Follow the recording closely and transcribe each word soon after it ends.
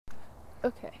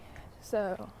Okay,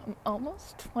 so I'm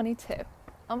almost 22,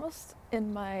 almost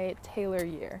in my Taylor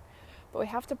year, but we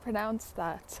have to pronounce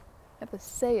that. We have to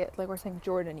say it like we're saying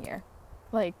Jordan year.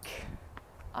 Like,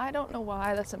 I don't know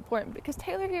why that's important, because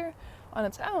Taylor year on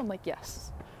its own, like,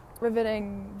 yes,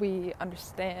 riveting, we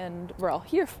understand, we're all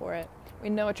here for it, we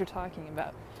know what you're talking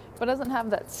about, but it doesn't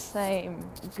have that same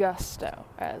gusto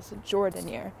as Jordan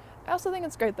year. I also think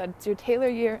it's great that it's your Taylor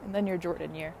year and then your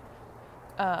Jordan year.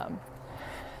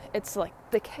 It's like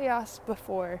the chaos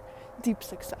before deep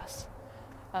success.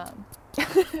 Um,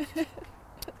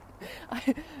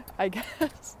 I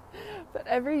guess. But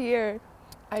every year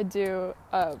I do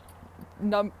a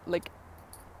number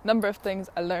of things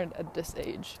I learned at this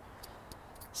age.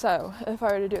 So if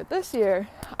I were to do it this year,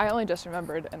 I only just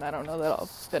remembered, and I don't know that I'll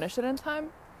finish it in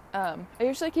time. I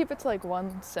usually keep it to like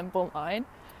one simple line,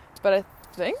 but I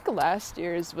think last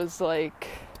year's was like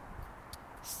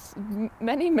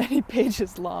many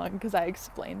pages long because I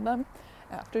explained them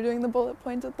after doing the bullet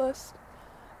pointed list.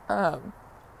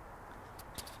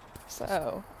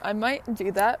 So I might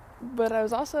do that, but I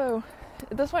was also,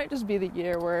 this might just be the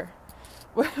year where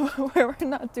we're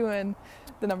not doing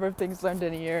the number of things learned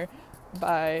in a year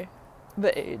by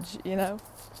the age, you know?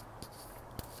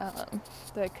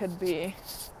 That could be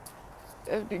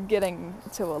getting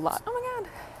to a lot. Oh my god!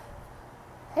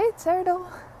 Hey, Turtle!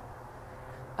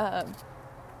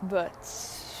 But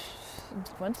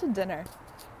went to dinner,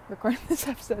 recording this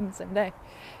episode on Sunday,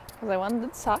 because I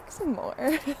wanted to talk some more.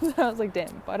 And I was like, damn,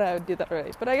 why did I do that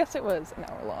already? But I guess it was an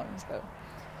hour long, so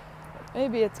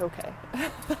maybe it's okay.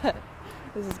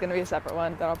 This is going to be a separate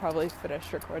one that I'll probably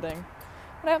finish recording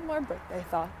when I have more birthday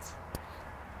thoughts.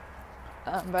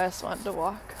 But I just wanted to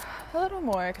walk a little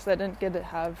more because I didn't get to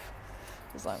have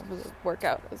as long of a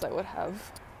workout as I would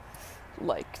have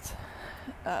liked.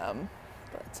 But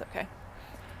it's okay.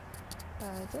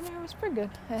 Dinner was pretty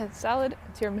good. I had salad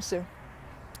and tiramisu.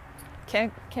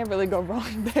 Can't really go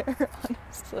wrong there,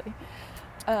 honestly.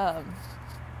 Oh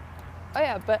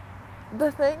yeah, but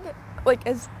the thing, like,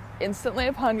 is instantly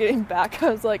upon getting back,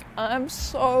 I was like, I'm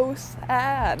so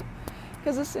sad.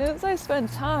 Because as soon as I spend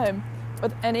time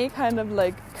with any kind of,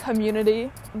 like,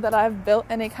 community that I've built,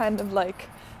 any kind of, like,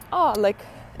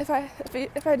 if I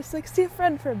just, like, see a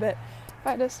friend for a bit, if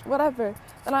I just, whatever,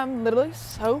 then I'm literally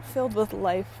so filled with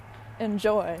life and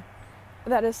joy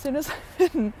that as soon as I'm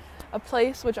in a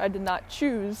place which I did not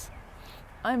choose,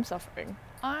 I'm suffering.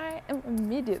 I am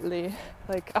immediately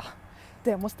like,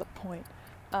 damn, what's the point?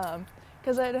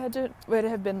 Because it would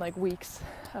have been like weeks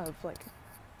of like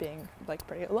being like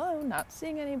pretty alone, not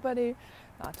seeing anybody,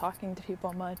 not talking to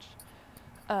people much,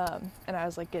 and I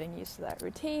was like getting used to that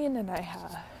routine, and I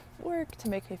had work to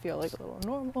make me feel like a little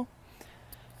normal,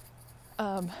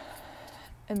 and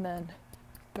then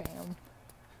bam,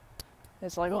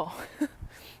 it's like, oh.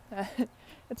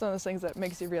 It's one of those things that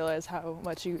makes you realize how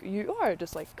much you are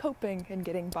just like coping and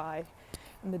getting by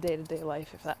in the day-to-day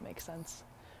life, if that makes sense.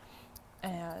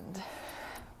 And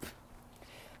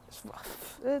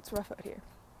it's rough out here.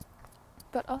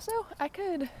 But also, I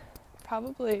could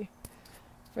probably,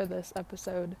 for this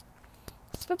episode,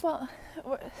 spitball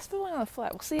on the fly.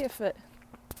 We'll see if it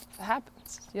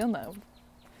happens. You'll know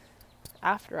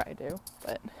after I do,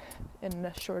 but in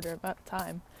a shorter amount of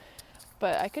time.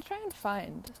 But I could try and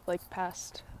find, like,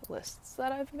 past lists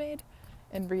that I've made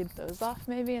and read those off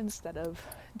maybe instead of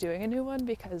doing a new one,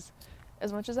 because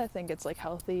as much as I think it's, like,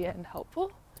 healthy and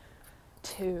helpful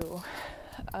to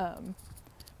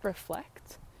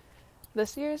reflect,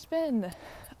 this year's been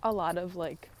a lot of,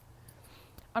 like,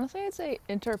 honestly, I'd say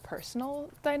interpersonal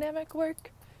dynamic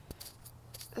work.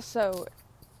 So,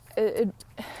 and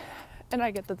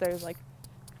I get that there's, like,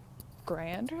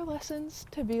 grander lessons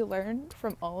to be learned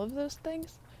from all of those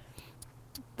things,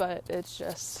 but it's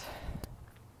just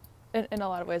in a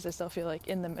lot of ways I still feel like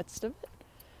in the midst of it,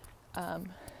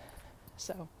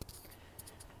 so,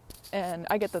 and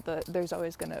I get that there's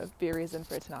always going to be a reason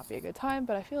for it to not be a good time,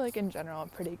 but I feel like in general I'm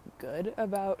pretty good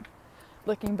about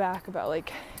looking back, about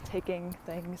like taking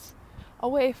things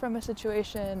away from a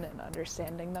situation and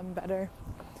understanding them better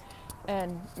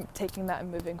and taking that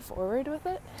and moving forward with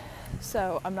it.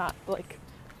 So I'm not, like,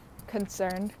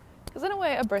 concerned. Because in a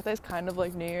way, a birthday is kind of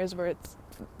like New Year's, where it's,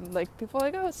 like, people are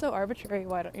like, oh, it's so arbitrary.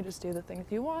 Why don't you just do the things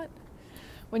you want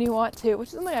when you want to? Which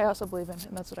is something I also believe in,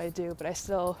 and that's what I do. But I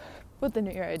still, with the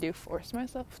New Year, I do force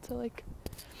myself to, like,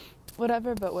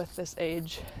 whatever. But with this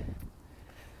age,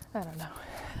 I don't know.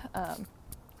 I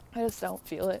just don't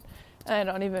feel it. And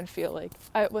I don't even feel like,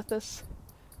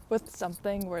 with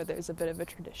something where there's a bit of a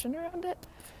tradition around it,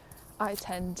 I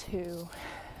tend to,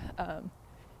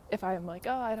 if I'm like,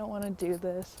 oh, I don't want to do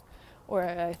this, or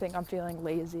I think I'm feeling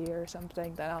lazy or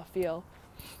something, then I'll feel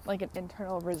like an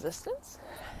internal resistance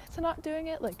to not doing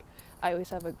it. Like, I always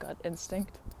have a gut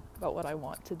instinct about what I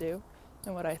want to do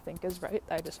and what I think is right.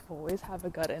 I just always have a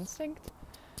gut instinct.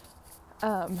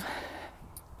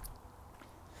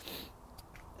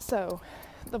 So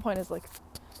the point is, like,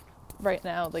 right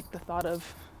now, like, the thought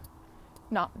of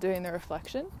not doing the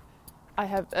reflection,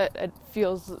 it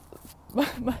feels,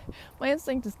 my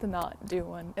instinct is to not do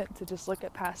one, and to just look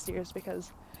at past years,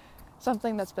 because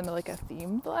something that's been like a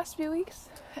theme the last few weeks,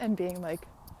 and being like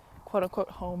quote unquote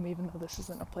home, even though this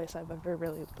isn't a place I've ever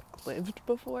really like lived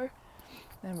before,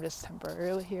 and I'm just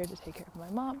temporarily here to take care of my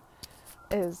mom,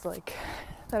 is like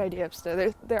that idea of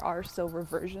there are still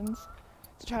reversions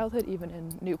to childhood, even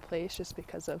in new place, just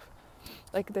because of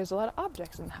like there's a lot of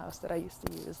objects in the house that I used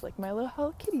to use, like my little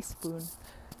Hello Kitty spoon,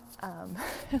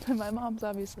 and then my mom's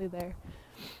obviously there,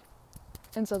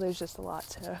 and so there's just a lot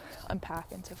to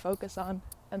unpack and to focus on,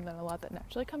 and then a lot that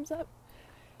naturally comes up.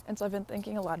 And so I've been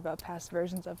thinking a lot about past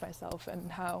versions of myself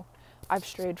and how I've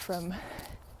strayed from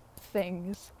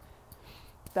things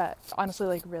that honestly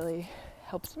like really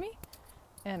helps me.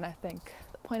 And I think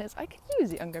the point is I could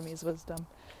use younger me's wisdom.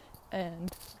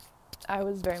 And I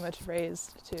was very much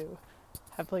raised to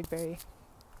have like very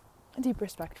deep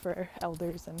respect for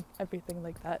elders and everything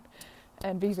like that,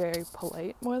 and be very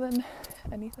polite more than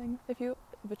anything,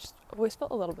 which always felt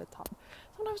a little bit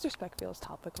sometimes respect feels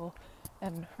topical,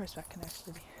 and respect can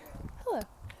actually be hello,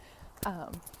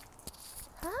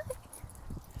 hi,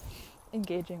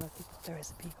 engaging with people. There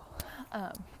is a people,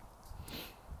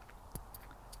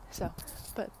 so,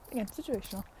 but again,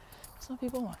 situational. Some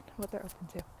people want what they're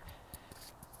open to,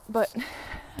 but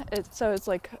it's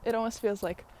like it almost feels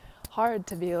like hard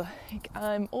to be like,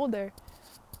 I'm older,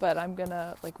 but I'm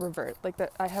gonna like revert, like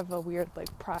that. I have a weird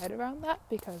like pride around that,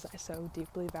 because I so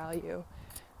deeply value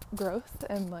growth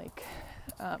and like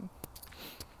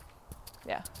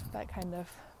that kind of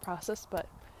process. But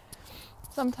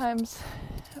sometimes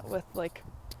with like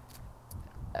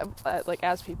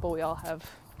as people, we all have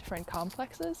different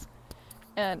complexes,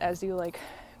 and as you like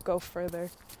go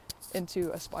further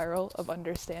into a spiral of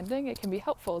understanding, it can be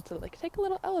helpful to like take a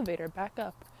little elevator back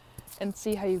up and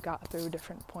see how you got through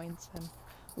different points and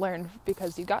learn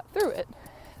because you got through it.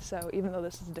 So even though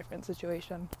this is a different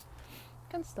situation, it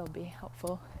can still be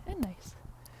helpful and nice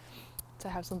to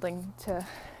have something to,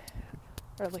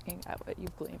 or looking at what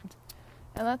you've gleaned.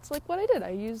 And that's like what I did.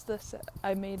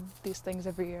 I made these things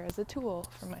every year as a tool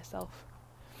for myself.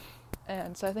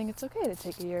 And so I think it's okay to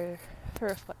take a year for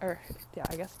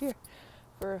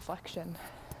reflection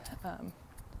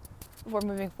before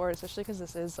moving forward, especially because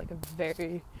this is like a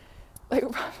very, like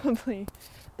probably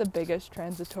the biggest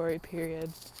transitory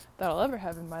period that I'll ever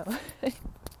have in my life.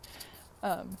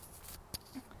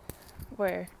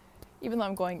 Where even though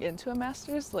I'm going into a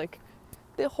master's, like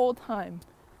the whole time,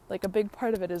 like a big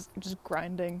part of it is just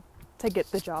grinding to get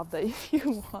the job that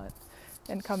you want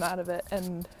and come out of it.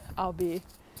 And I'll be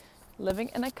living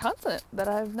in a continent that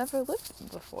I've never lived in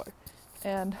before,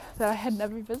 and that I had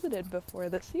never visited before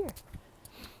this year.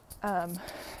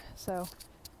 So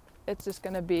it's just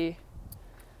going to be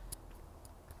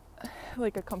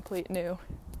like a complete new,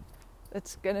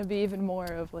 it's going to be even more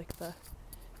of like the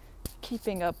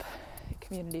keeping up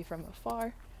community from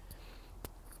afar,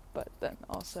 but then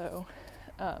also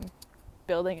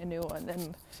building a new one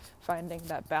and finding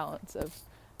that balance of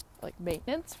like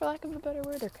maintenance, for lack of a better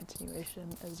word, or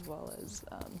continuation, as well as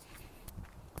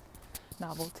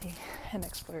novelty and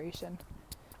exploration.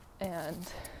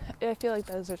 And I feel like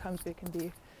those are times where you can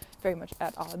be very much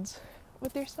at odds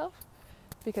with yourself,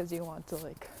 because you want to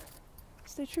like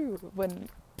stay true when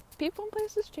people and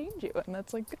places change you, and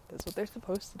that's like good. That's what they're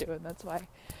supposed to do, and that's why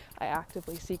I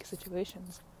actively seek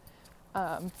situations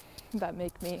that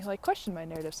make me like question my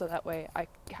narrative, so that way I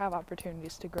have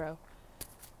opportunities to grow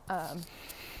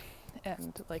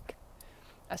and like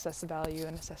assess value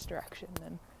and assess direction.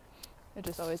 And it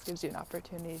just always gives you an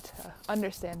opportunity to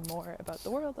understand more about the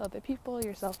world, other people,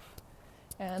 yourself,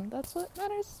 and that's what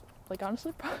matters, like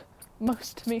honestly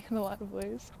most to me in a lot of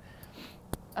ways.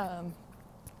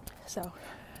 So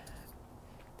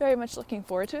very much looking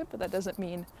forward to it, but that doesn't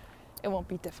mean it won't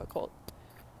be difficult.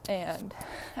 And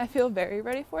I feel very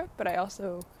ready for it, but I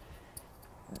also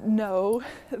know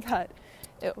that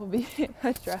it will be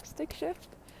a drastic shift,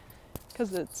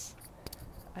 because it's,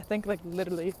 I think, like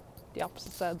literally the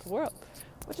opposite side of the world,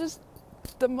 which is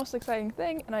the most exciting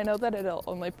thing. And I know that it'll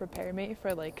only prepare me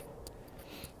for like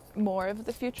more of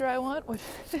the future I want, which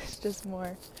is just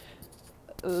more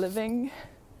living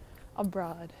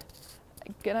abroad.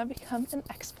 I'm gonna become an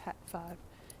expat vibe,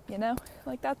 you know?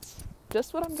 Like that's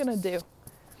just what I'm gonna do.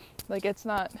 Like it's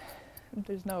not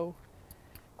There's no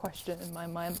question in my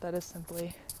mind. That is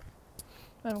simply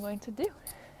what I'm going to do.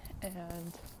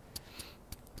 And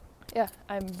yeah,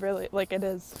 I'm really, like, it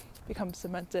has become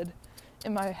cemented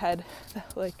in my head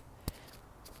that, like,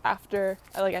 after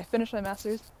I finish my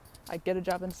master's, I get a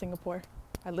job in Singapore,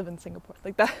 I live in Singapore,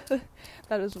 like that.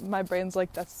 That is, my brain's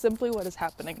like, that's simply what is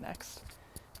happening next.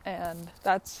 And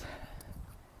that's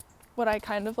what I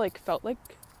kind of like felt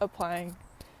like applying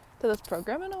to this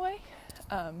program in a way.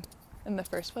 In the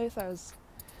first place, I was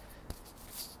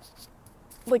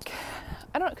like,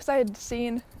 I don't know, because I had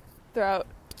seen throughout,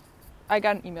 I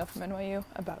got an email from NYU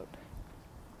about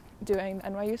doing the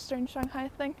NYU Stern Shanghai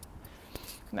thing,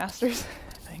 master's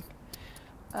thing,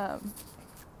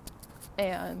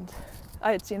 and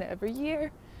I had seen it every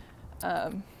year,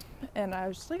 and I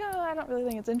was just like, oh, I don't really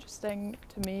think it's interesting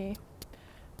to me.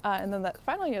 And then that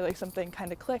final year, like, something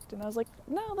kind of clicked, and I was like,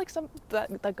 no, like,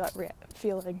 that gut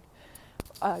feeling,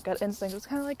 gut instinct was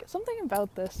kind of like, something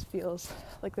about this feels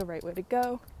like the right way to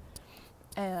go.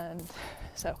 And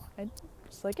so I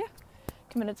was like, yeah,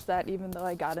 committed to that, even though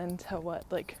I got into what,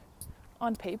 like,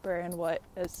 on paper and what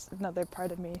is another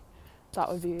part of me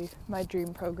thought would be my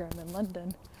dream program in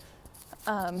London.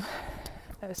 I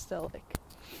was still like,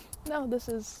 no, this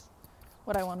is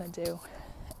what I want to do.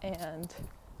 And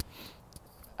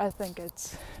I think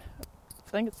it's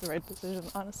the right decision,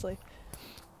 honestly.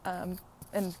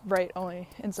 And right only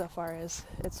insofar as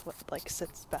it's what, like,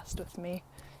 sits best with me,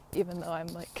 even though I'm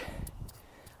like,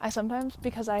 I sometimes,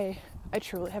 because I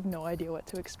truly have no idea what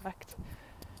to expect,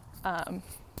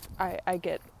 I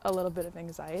get a little bit of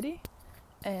anxiety,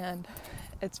 and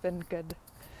it's been good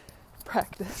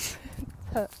practice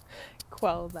to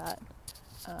quell that.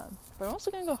 But I'm also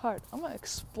gonna go hard. I'm gonna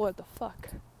explore the fuck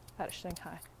out of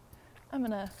Shanghai. I'm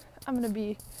gonna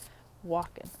be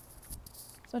walking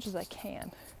as much as I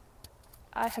can.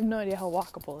 I have no idea how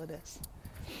walkable it is.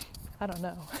 I don't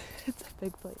know. It's a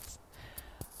big place.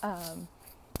 And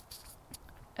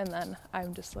then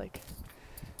I'm just like,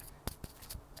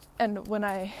 and when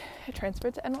I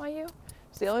transferred to NYU,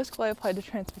 it's the only school I applied to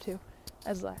transfer to,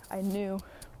 as I knew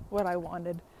what I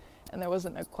wanted, and there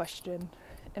wasn't a question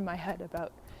in my head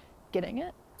about getting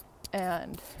it.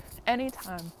 And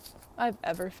anytime I've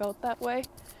ever felt that way,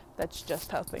 that's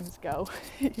just how things go,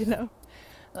 you know?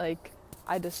 Like,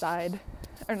 I decide,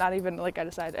 or not even like I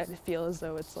decide, I feel as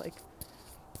though it's like,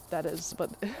 that is,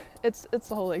 but it's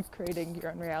the whole, like, creating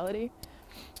your own reality.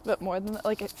 But more than that,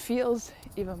 like, it feels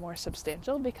even more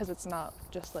substantial, because it's not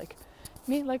just like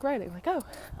me, like, writing, like, oh,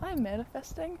 I'm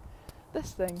manifesting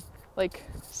this thing. Like,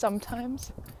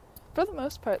 sometimes, for the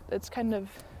most part, it's kind of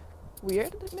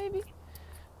weird, maybe.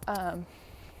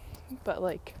 But,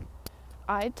 like,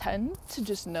 I tend to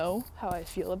just know how I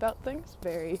feel about things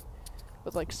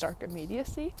with, like, stark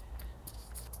immediacy.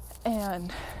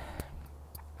 And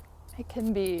it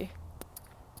can be,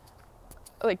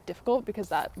 like, difficult, because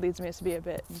that leads me to be a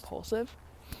bit impulsive,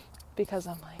 because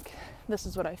I'm like, this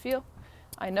is what I feel,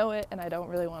 I know it, and I don't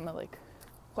really want to, like,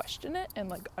 question it and,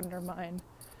 like, undermine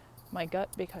my gut,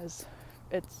 because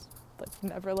it's, like,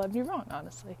 never led me wrong,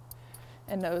 honestly,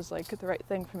 and knows, like, the right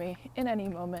thing for me in any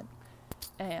moment.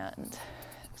 And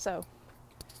so,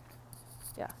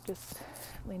 yeah, just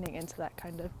leaning into that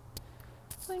kind of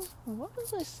thing. What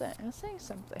was I saying? I was saying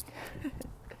something.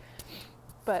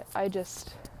 But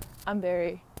I'm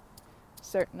very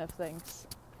certain of things,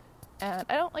 and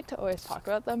I don't like to always talk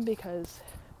about them, because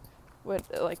when,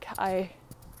 like, I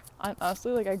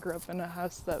honestly, like, I grew up in a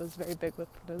house that was very big with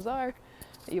Nazar,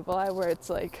 the evil eye, where it's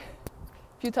like,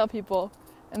 if you tell people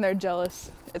and they're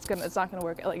jealous, it's not gonna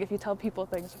work. Like, if you tell people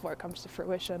things before it comes to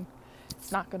fruition,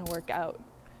 it's not gonna work out.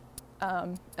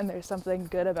 And there's something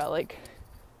good about, like,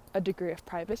 a degree of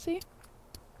privacy,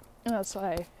 and that's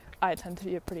why I tend to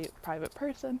be a pretty private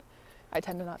person. I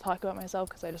tend to not talk about myself,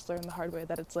 because I just learned the hard way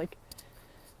that it's like,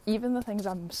 even the things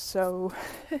I'm so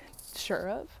sure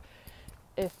of,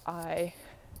 if I,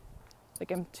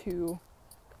 like, am too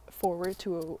forward,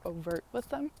 too overt with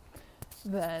them,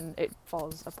 then it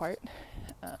falls apart.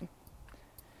 And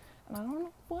I don't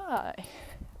know why,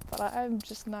 but I'm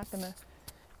just not gonna,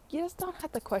 you just don't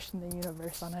have to question the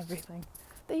universe on everything.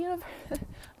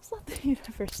 Just let the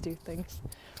universe do things.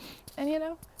 And, you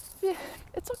know, yeah,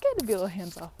 it's okay to be a little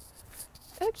hands off.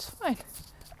 It's fine.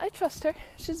 I trust her.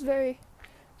 She's very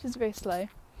slay.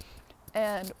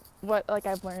 And what, like,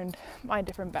 I've learned my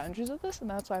different boundaries of this, and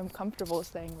that's why I'm comfortable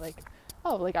saying, like,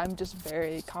 oh, like, I'm just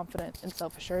very confident and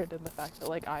self-assured in the fact that,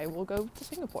 like, I will go to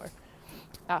Singapore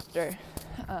after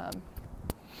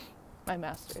my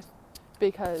master's,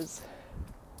 because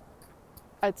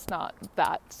it's not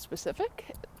that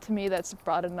specific. To me, that's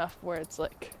broad enough where it's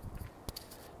like,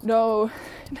 no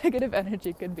negative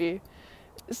energy could be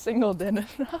singled in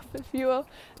enough, if you will.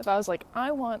 If I was like,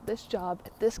 I want this job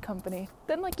at this company,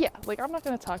 then like, yeah, like I'm not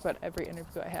going to talk about every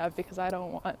interview I have because I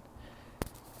don't want,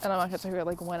 and I'm not going to talk about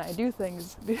like when I do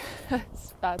things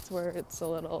because that's where it's a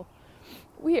little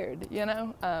weird, you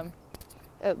know,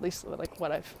 at least like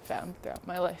what I've found throughout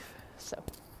my life. So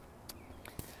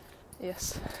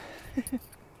yes,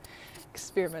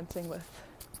 experimenting with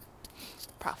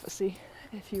prophecy,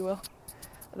 if you will.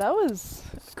 That was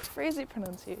a crazy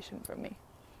pronunciation from me.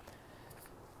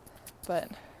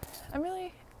 But I'm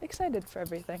really excited for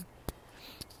everything.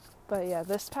 But yeah,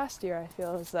 this past year I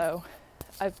feel as though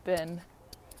it's been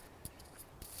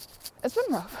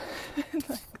rough.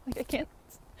 like I can't,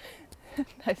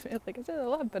 I feel like I said a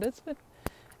lot, but it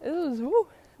was woo.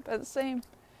 But at the same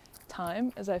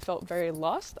time as I felt very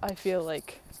lost, I feel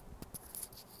like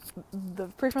the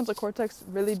prefrontal cortex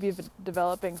really be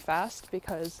developing fast,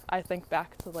 because I think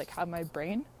back to like how my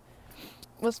brain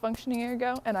was functioning a year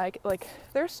ago, and I like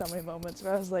there's so many moments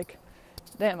where I was like,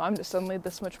 damn, I'm just suddenly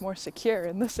this much more secure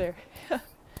in this area.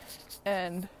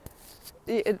 And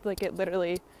it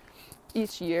literally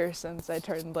each year since I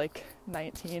turned like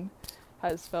 19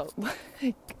 has felt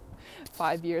like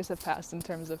 5 years have passed in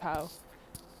terms of how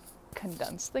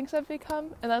condensed things have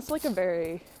become, and that's like a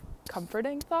very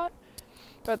comforting thought.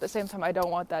 But at the same time, I don't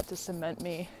want that to cement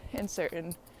me in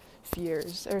certain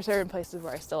fears or certain places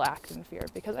where I still act in fear,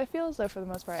 because I feel as though for the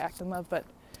most part I act in love. But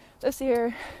this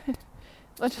year,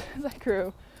 as I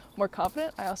grew more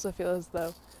confident, I also feel as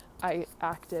though I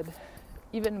acted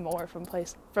even more from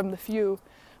the few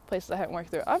places I haven't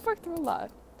worked through. I've worked through a lot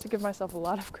to give myself a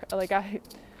lot of credit. Like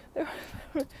it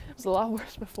was a lot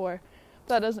worse before,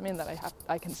 but that doesn't mean that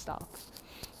I can stop.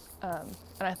 And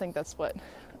I think that's what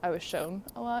I was shown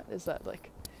a lot, is that like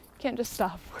you can't just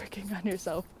stop working on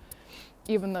yourself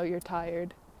even though you're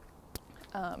tired.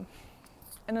 And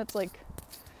it's like,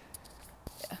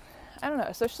 yeah, I don't know,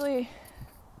 especially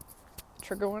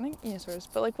trigger warning,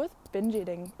 but like with binge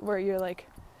eating, where you're like,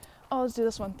 oh, let's do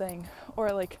this one thing,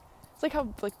 or like it's like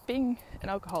how like being an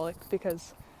alcoholic,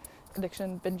 because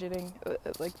addiction, binge eating,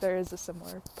 like there is a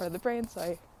similar part of the brain.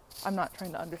 So I'm not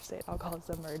trying to understate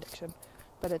alcoholism or addiction,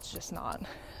 but it's just not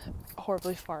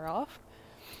horribly far off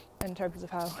in terms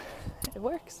of how it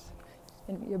works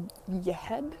in your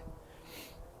head.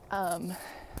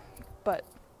 But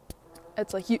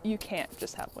it's like you can't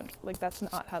just have one. Like that's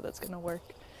not how that's gonna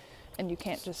work, and you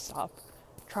can't just stop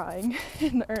trying,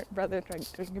 or rather trying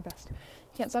doing your best.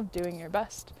 You can't stop doing your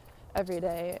best every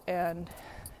day, and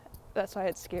that's why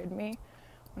it scared me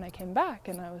when I came back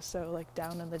and I was so like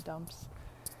down in the dumps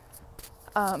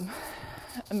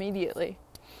immediately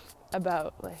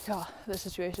about like the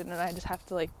situation, and I just have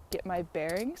to like get my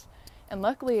bearings. And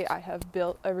luckily I have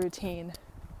built a routine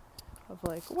of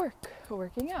like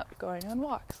working out, going on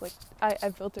walks. Like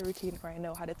I've built a routine where I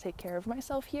know how to take care of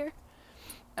myself here.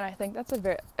 And I think that's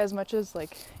as much as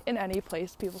like in any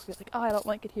place people feel like, oh, I don't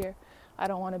like it here, I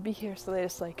don't want to be here, so they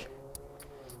just like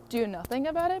do nothing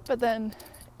about it. But then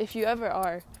if you ever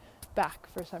are back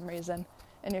for some reason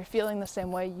and you're feeling the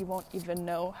same way, you won't even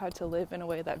know how to live in a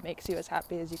way that makes you as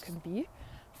happy as you can be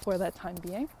for that time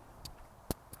being.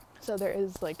 So there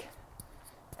is like,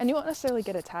 and you won't necessarily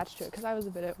get attached to it, because I was a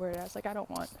bit worried. I was like, I don't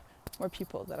want more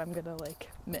people that I'm gonna like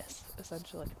miss,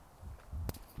 essentially.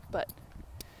 But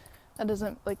that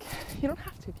doesn't, like, you don't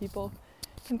have to. People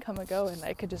can come and go, and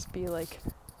I could just be like,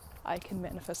 I can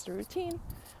manifest a routine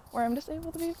where I'm just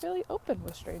able to be really open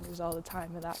with strangers all the time,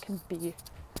 and that can be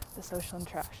the social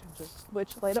interactions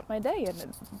which light up my day, and it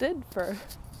did for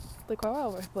like quite a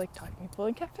while, with like talking to people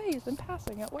in cafes and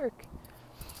passing at work.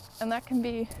 And that can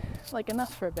be like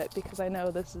enough for a bit, because I know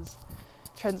this is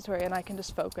transitory and I can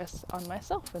just focus on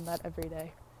myself in that every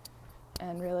day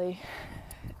and really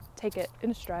take it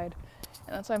in stride.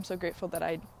 And that's why I'm so grateful that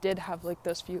I did have like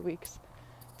those few weeks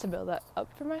to build that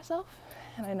up for myself.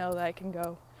 And I know that I can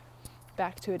go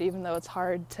back to it, even though it's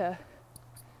hard to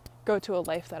go to a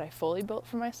life that I fully built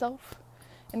for myself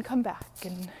and come back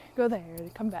and go there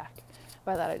and come back.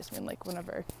 By that I just mean like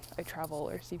whenever I travel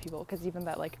or see people, because even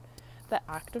that like the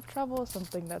act of travel is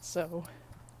something that's so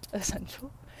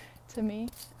essential to me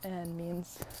and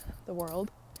means the world.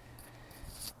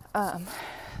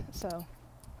 So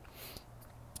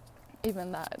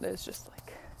even that is just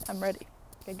like, I'm ready,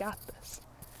 I got this.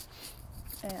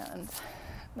 And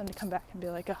then to come back and be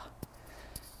like, oh,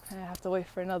 I have to wait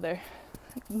for another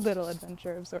little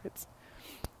adventure of sorts.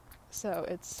 So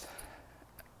it's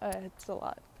a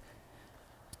lot.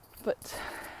 But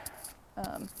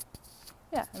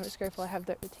yeah, I'm just grateful I have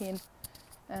that routine,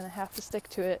 and I have to stick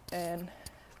to it and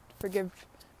forgive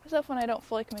myself when I don't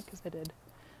fully commit, because I did.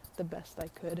 the best I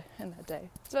could in that day.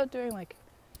 It's about doing, like,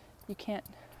 you can't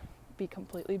be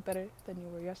completely better than you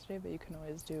were yesterday, but you can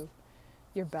always do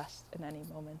your best in any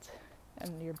moment,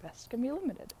 and your best can be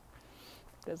limited.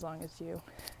 But as long as you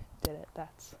did it,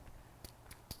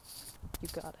 you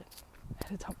got it. I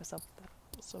had to tell myself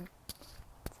that. So,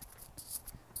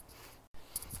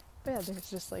 but yeah, there's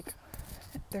just like,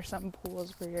 there's some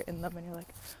pools where you're in them and you're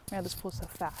like, man, this pool's so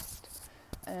fast.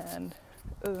 And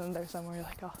then there's some where you're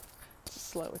like, oh, it's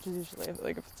slow, which is usually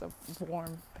like if it's a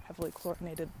warm, heavily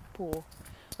chlorinated pool,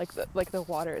 like the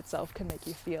water itself can make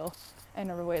you feel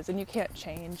in other ways, and you can't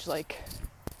change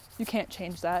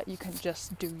that. You can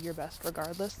just do your best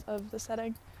regardless of the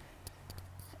setting.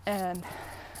 And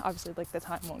obviously, like, the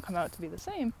time won't come out to be the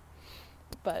same,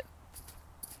 but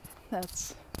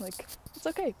that's like, it's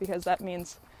okay, because that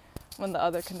means when the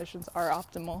other conditions are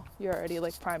optimal, you're already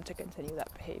like primed to continue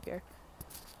that behavior.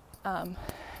 And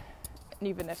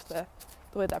even if the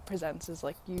way that presents is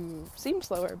like you seem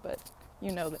slower, but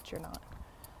you know that you're not.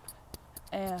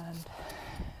 And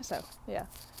so, yeah.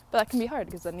 But that can be hard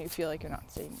because then you feel like you're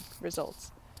not seeing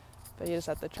results. But you just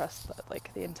have to trust that,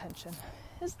 like, the intention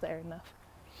is there enough.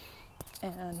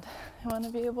 And I want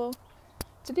to be able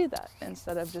to do that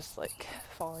instead of just, like,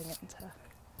 falling into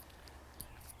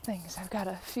things. I've got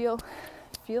to feel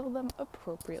them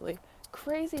appropriately.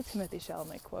 Crazy Timothée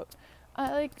Chalamet quote.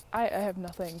 I have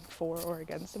nothing for or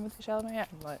against Timothée Chalamet.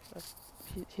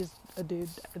 He's a dude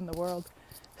in the world.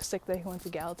 Sick that he went to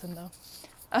Gallatin, though.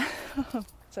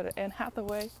 So Anne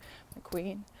Hathaway, my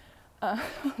queen.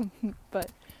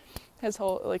 But his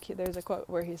whole, like, there's a quote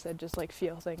where he said, just, like,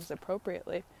 feel things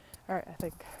appropriately. Or I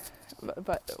think,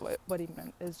 but what he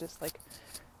meant is just, like,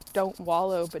 don't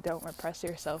wallow, but don't repress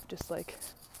yourself. Just, like,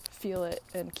 feel it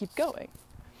and keep going,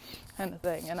 kind of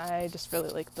thing. And I just really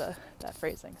like that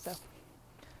phrasing. So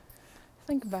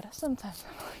think about it sometimes.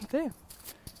 I'm like, damn,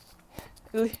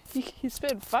 he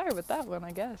spit fire with that one,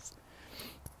 I guess.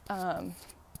 And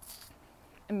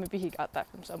maybe he got that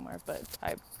from somewhere, but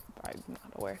I'm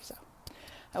not aware. So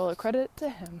I will credit it to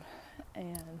him.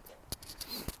 And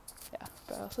yeah,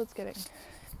 but also it's getting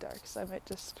dark, so I might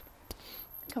just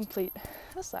complete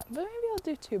this up. But maybe I'll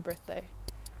do 2 birthday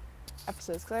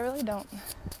episodes, because I really don't.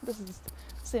 This is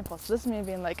the impulse. This is me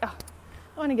being like, oh,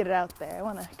 I want to get it out there. I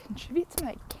want to contribute to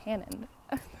my canon.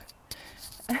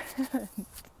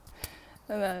 And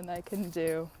then I can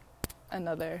do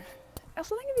another. I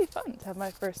also think it'd be fun to have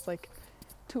my first, like,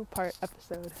 2-part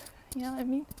episode. You know what I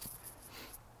mean?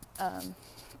 I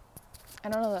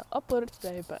don't know that I'll upload it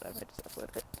today, but I might just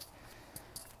upload it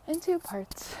in 2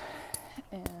 parts.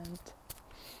 And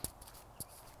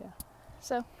yeah,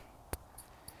 so I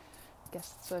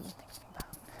guess that's what I've been thinking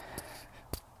about.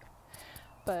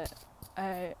 But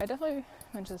I definitely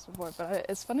mentioned this before, but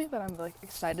it's funny that I'm, like,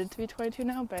 excited to be 22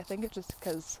 now, but I think it's just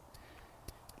because,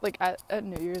 like, at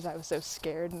New Year's I was so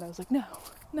scared, and I was like, no,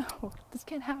 this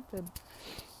can't happen.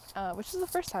 Which is the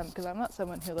first time, because I'm not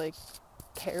someone who, like,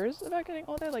 cares about getting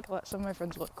older. Like, some of my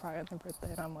friends will cry on their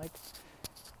birthday, and I'm like,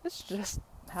 it's just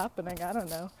happening. I don't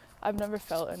know. I've never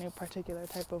felt any particular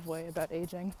type of way about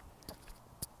aging.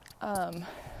 But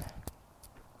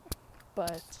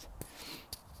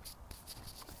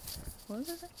what was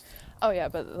I saying? Oh yeah,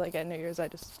 but, like, at New Year's I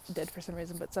just did for some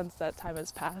reason, but since that time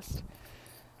has passed,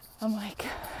 I'm like,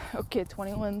 okay,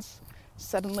 21's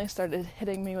suddenly started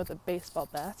hitting me with a baseball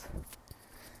bat.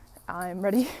 I'm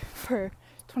ready for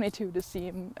 22 to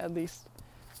seem, at least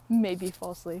maybe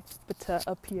falsely, but to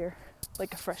appear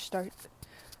like a fresh start.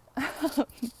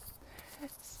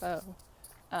 So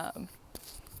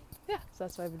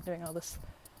that's why I've been doing all this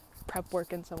prep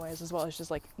work in some ways, as well as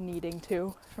just, like, needing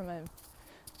to for my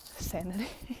sanity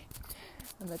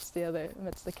amidst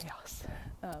the chaos.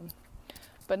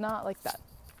 But not like that.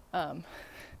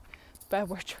 Bad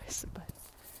word choice, but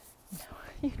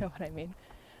you know what I mean.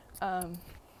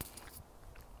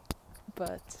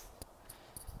 But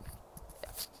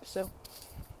yeah, so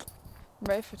I'm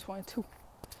ready for 22.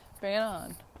 Bring it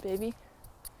on, baby.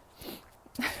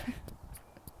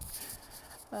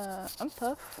 I'm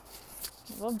tough.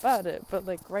 I love about it, but,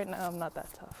 like, right now I'm not that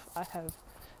tough. I have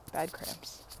bad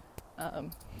cramps.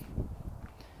 So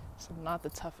I'm not the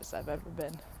toughest I've ever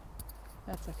been.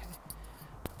 That's okay.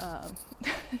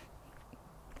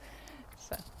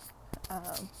 So,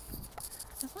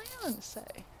 that's what I wanted to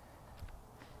say.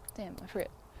 Damn, I forget.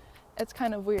 It's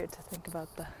kind of weird to think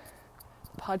about the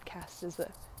podcast as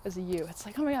a you. It's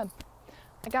like, oh my god,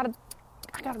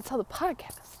 I gotta tell the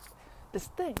podcast this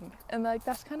thing, and, like,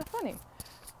 that's kind of funny,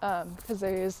 because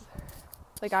there is,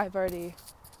 like, I've already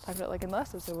talked about, like, in the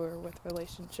last episode we were with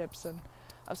relationships and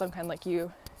of some kind, like,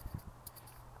 you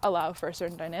allow for a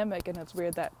certain dynamic, and it's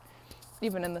weird that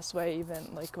even in this way,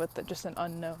 even like with just an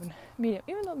unknown medium,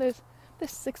 even though there's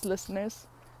 6 listeners,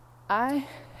 I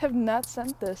have not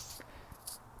sent this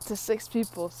to 6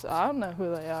 people, so I don't know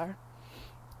who they are.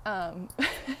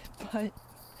 But,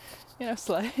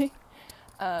 slay.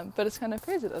 But it's kind of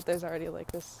crazy that there's already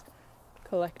like this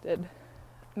collected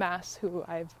mass who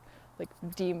I've like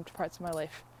deemed parts of my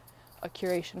life a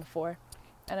curation for.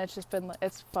 And it's just been,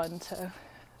 it's fun to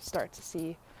start to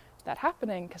see that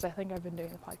happening, because I think I've been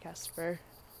doing the podcast for,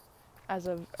 as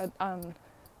of on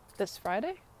this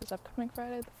upcoming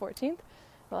Friday, the 14th,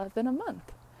 well, it's been a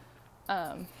month,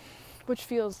 which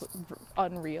feels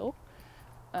unreal,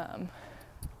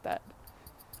 that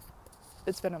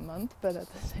it's been a month, but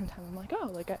at the same time I'm like,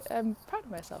 oh, like I'm proud of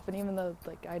myself. And even though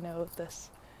like I know this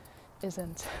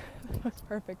isn't the most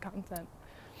perfect content,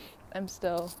 I'm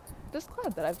still just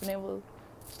glad that I've been able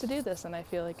to do this, and I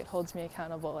feel like it holds me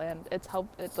accountable, and it's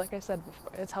helped, like I said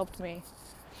before, it's helped me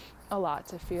a lot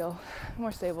to feel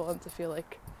more stable and to feel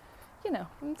like,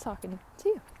 I'm talking to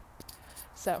you.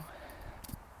 So,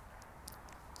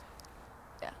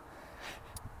 yeah.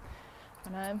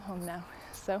 And I'm home now.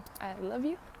 So, I love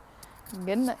you.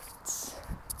 Good night.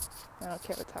 I don't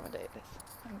care what time of day it is.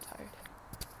 I'm tired.